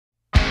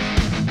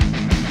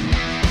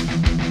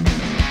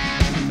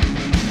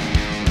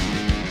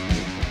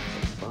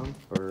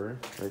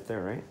right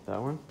there, right?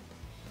 That one.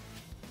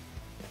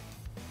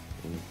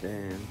 And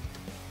then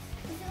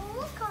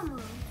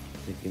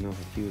taking off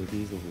a few of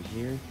these over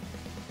here.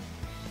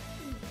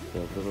 The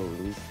little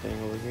release thing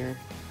over here.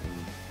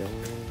 And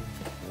then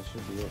that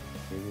should be it.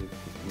 Maybe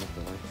just enough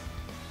the lights.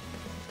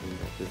 And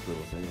got this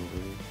little thing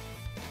over here.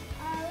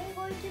 Are we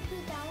going to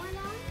put that one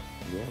on?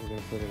 Yeah, we're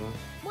gonna put it on.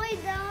 Wait,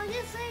 that one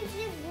just says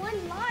just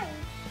one light.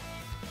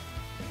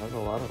 It has a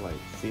lot of lights,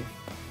 see?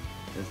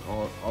 There's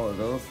all of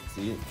those.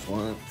 See,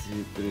 1,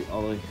 2, 3,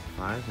 all the way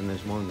 5, and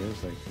there's more on the other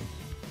side too.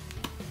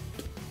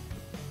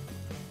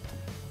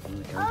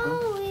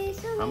 Oh,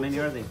 so how many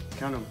are they?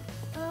 Count them.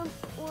 1,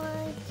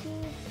 2,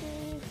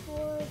 3,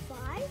 4,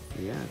 5.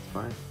 Yeah, it's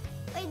 5.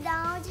 Wait,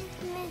 now I'll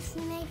just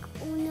make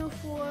 1,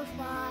 4, 5.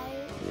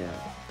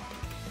 Yeah.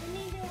 We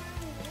need to run it.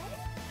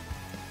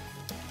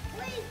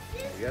 Wait,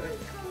 this You got it?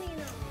 one's coming on.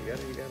 You got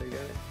it, you got it, you got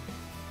it.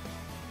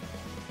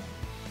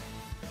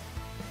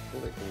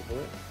 Pull it, can you pull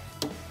it?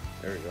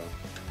 There we go.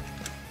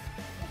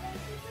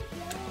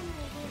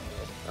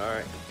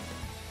 Alright.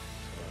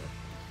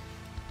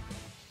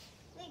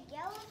 The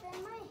yellow's in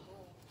my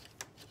head.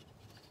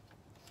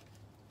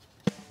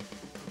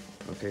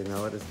 Okay, now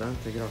that it's done,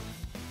 take it off.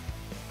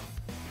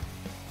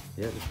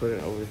 Yeah, just put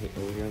it over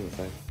here on the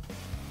side.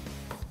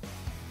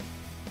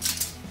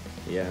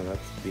 Yeah,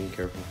 that's being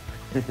careful.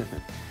 Okay.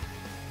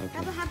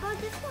 How about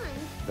this one?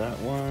 That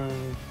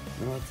one,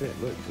 no, that's it.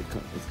 Look,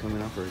 it's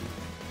coming off already.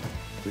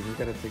 We just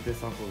gotta take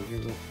this off over here.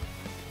 Look.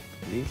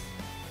 These?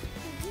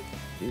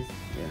 These?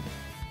 Yeah.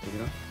 Take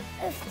it off.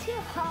 It's too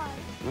hard.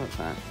 No, it's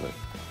not. Look.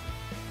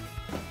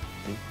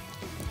 See?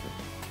 Okay.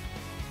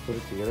 Put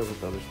it together with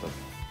the other stuff.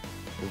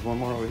 There's one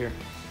more over here.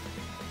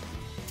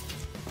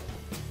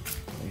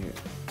 Right here.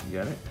 You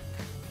got it?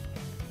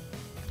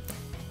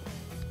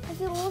 I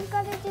think we've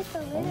got it just a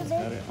little Almost bit.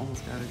 got it.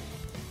 Almost got it.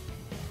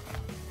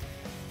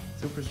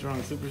 Super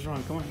strong. Super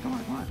strong. Come on. Come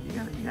on. Come on. You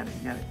got it. You got it.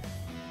 You got it.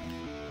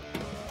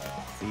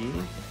 See?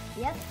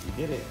 Yep. You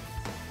did it.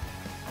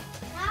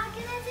 Now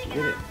can I take You it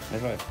did it. off? High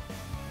five.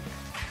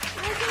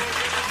 Now can I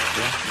take it off?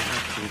 Yeah.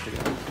 Can you take it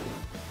off?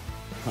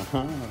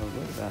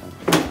 Look at that.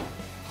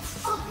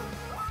 Oh.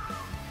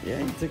 Yeah,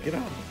 you took it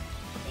off.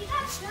 It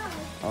got stuck.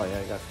 Oh yeah,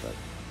 I got stuck.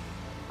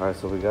 Alright,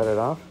 so we got it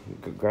off. You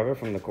could grab it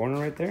from the corner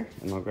right there,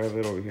 and I'll grab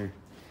it over here.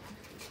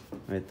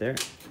 Right there.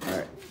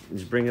 Alright,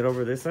 just bring it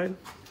over this side.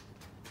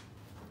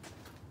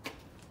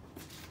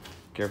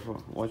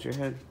 Careful, watch your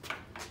head.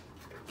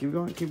 Keep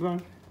going, keep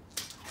going.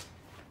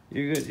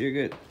 You're good, you're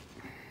good.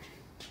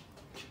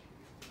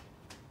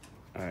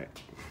 Alright.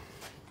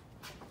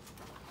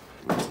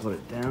 Let's put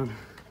it down.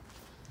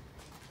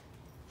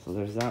 So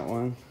there's that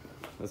one.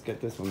 Let's get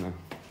this one now.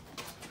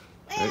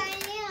 Wait, Right.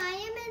 I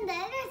am in the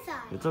other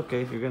side. It's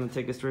okay, you're gonna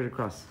take it straight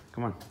across.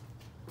 Come on.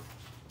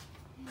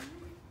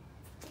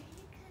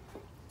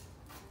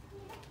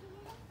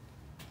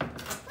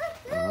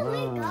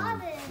 Look, we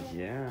got it.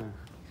 Yeah.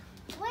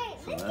 Wait,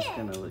 So look that's it.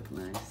 gonna look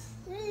nice.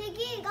 Look,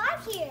 it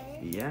got here.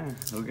 Yeah,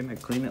 we're gonna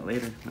clean it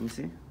later. Let me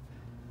see.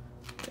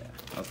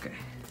 Yeah, okay.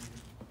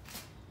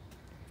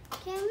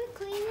 Can we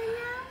clean it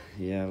now?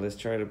 Yeah, let's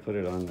try to put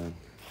it on then.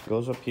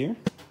 Goes up here.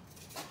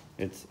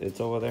 It's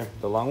over there.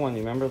 The long one, you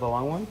remember the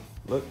long one?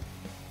 Look.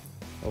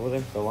 Over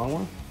there, the long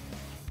one.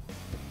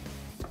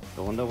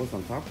 The one that was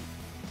on top?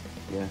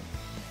 Yeah.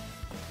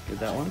 Get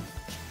that one.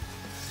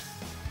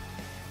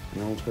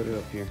 And then we'll put it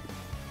up here.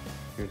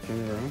 Here, turn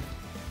it around.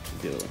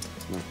 The other way.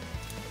 Come on.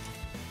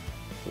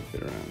 Flip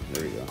it around.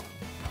 There we go.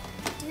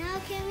 Now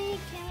can we go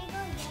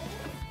get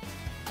it?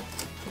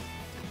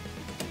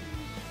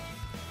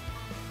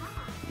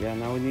 Yeah,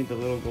 now we need the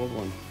little gold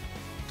one.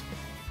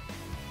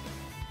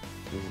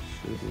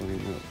 It should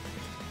line up.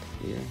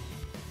 Yeah.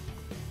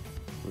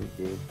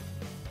 We're good.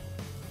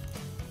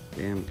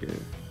 Damn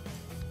good.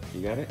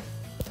 You got it?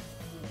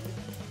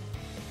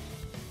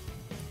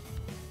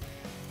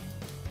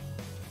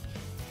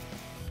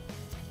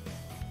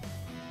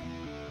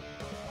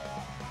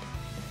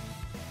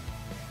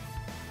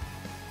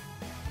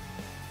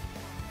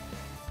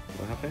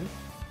 What happened?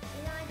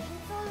 You know, I think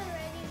it's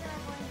already not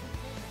going to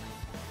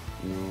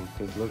fit. No,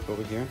 because look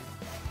over here.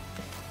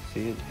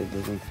 See, it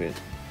doesn't fit.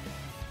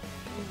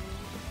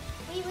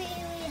 We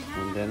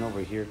And then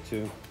over here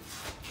too,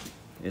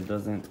 it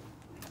doesn't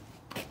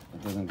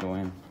go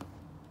in.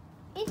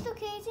 It's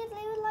okay, just leave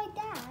it like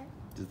that.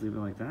 Just leave it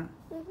like that?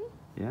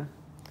 Mm-hmm. Yeah?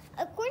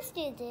 Of course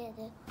you did.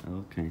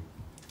 Okay.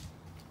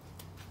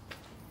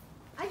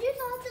 I just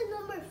saw the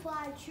number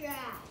 5 trash.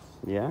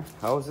 Yeah?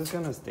 How is this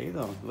gonna stay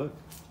though? Look.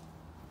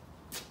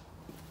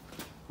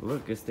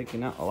 Look, it's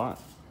sticking out a lot.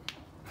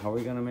 How are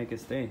we gonna make it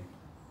stay?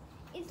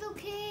 It's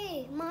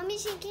okay. Mommy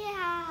should get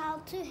how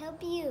to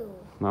help you.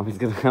 Mommy's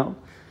gonna help?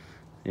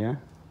 Yeah?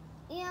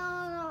 You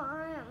know,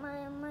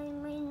 my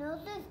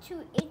nose is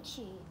too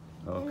itchy.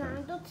 Okay. And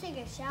I don't take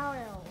a shower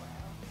in a while.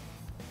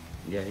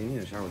 Yeah, you need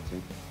a shower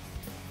too.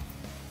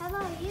 How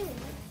about you?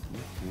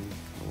 Okay.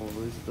 Well,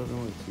 this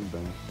doesn't look too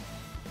bad.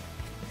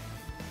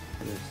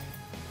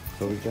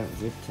 So we got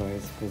zip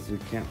ties because we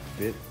can't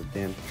fit the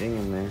damn thing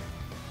in there.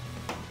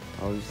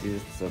 Obviously,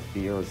 it's a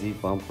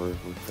BRZ bumper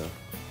with the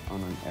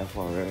on an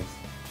FRS.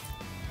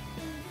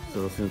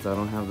 So since I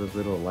don't have this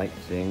little light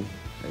thing,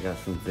 I got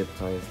some zip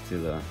ties to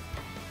the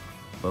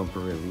bumper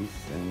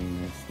release,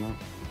 and it's not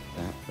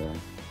that bad.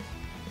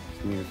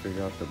 Just need to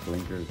figure out the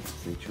blinker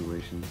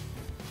situation.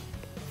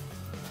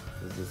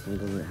 Cause this one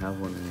doesn't have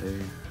one in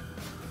there.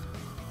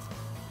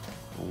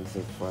 Unless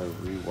if I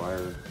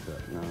rewire,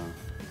 but no,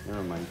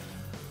 never mind.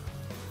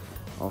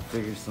 I'll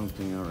figure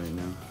something out right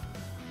now.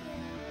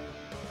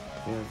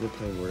 Yeah, zip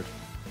ties work.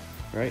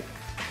 Right?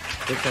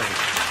 Zip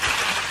ties.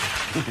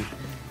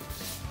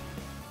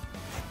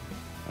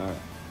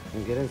 Alright,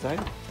 and get inside.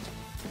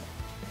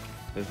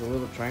 There's a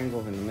little triangle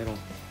in the middle.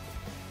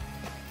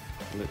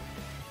 Look,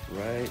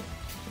 right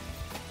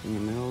in the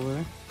middle over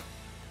there.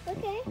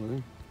 Okay. Over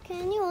there.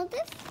 Can you hold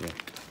this? Yeah.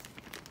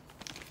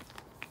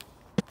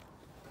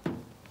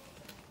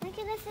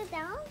 Can I sit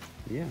down?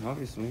 Yeah,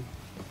 obviously.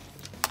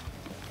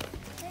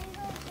 Can you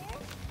go here?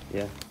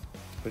 Yeah.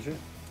 Push it.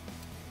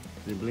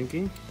 Is it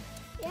blinking?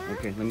 Yeah.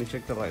 Okay, let me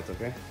check the lights,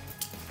 okay?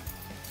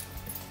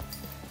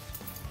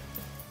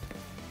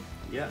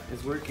 Yeah,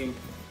 it's working.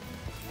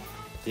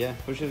 Yeah,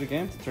 push it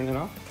again to turn it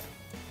off.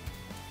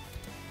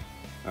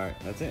 Alright,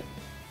 that's it.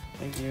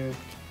 Thank you.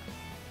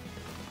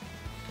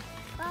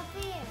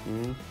 Papi,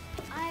 Mm-hmm.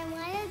 I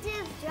wanted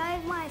to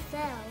drive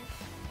myself.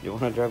 You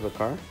want to drive the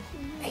car?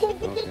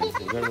 Okay,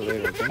 so drive it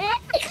later, okay?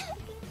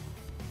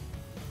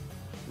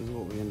 This is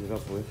what we ended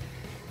up with.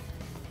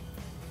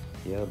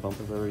 Yeah, the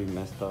bumper's already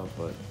messed up,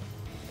 but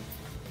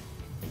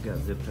we got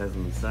zip ties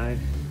on the side.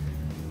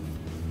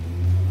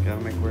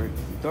 Gotta make work.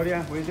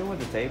 Victoria, what are you doing with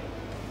the tape?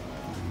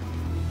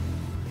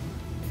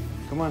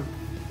 Come on.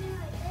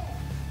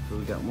 So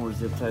we got more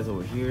zip ties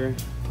over here,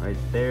 right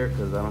there,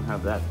 because I don't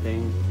have that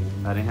thing.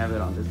 I didn't have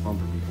it on this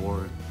bumper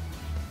before.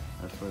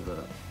 That's where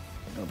the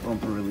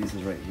bumper release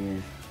is right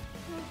here.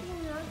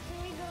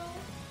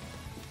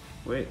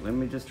 Wait, let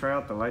me just try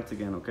out the lights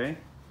again, okay?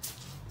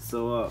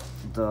 So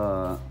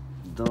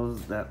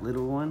that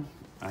little one,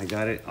 I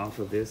got it off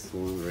of this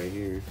one right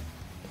here.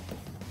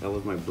 That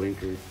was my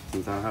blinker.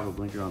 Since I don't have a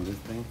blinker on this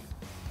thing,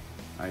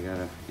 I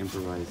gotta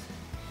improvise.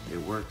 It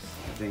works,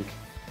 I think.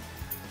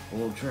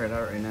 We'll try it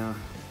out right now.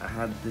 I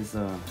had this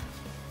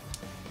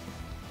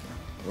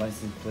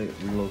license plate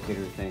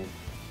relocator thing.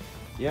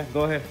 Yeah,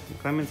 go ahead,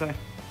 climb inside.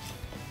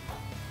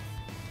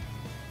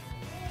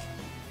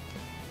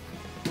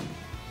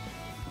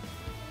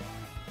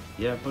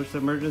 Yeah, push the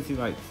emergency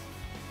lights.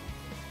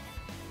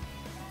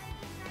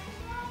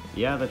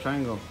 Yeah, the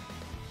triangle.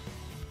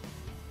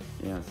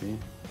 Yeah, see?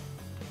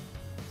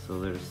 So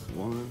there's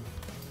 1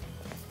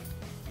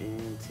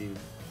 and 2.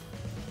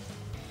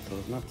 So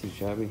it's not too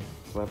shabby.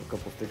 Slap a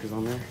couple stickers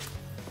on there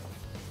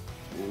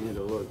and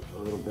it'll look a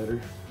little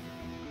better.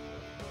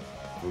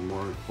 For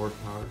more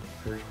horsepower.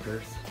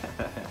 Curse.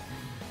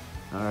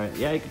 Alright,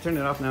 yeah, you can turn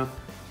it off now.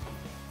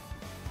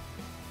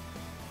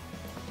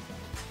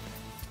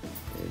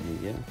 There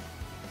you go.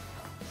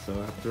 So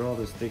after all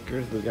the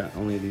stickers, we got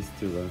only these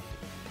 2 left.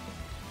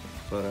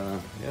 But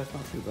yeah, it's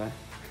not too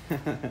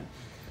bad.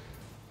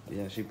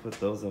 Yeah, she put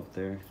those up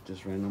there,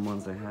 just random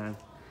ones I had.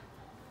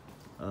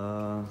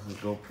 The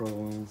GoPro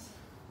ones.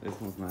 This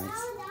one's nice.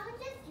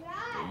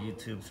 The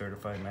YouTube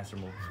certified master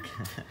mobile.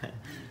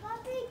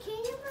 Papi,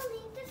 can you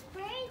believe the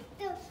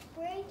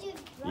spray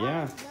just dropped?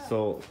 Yeah,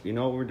 so you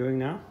know what we're doing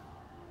now?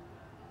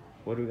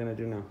 What are we gonna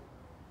do now?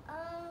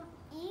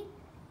 Eat?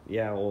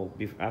 Yeah, well,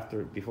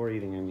 before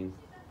eating, I mean.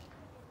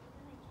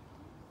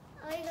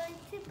 Are we going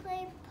to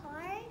play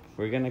park?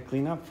 We're gonna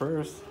clean up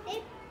first.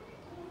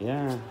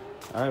 Yeah.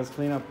 All right, let's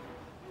clean up.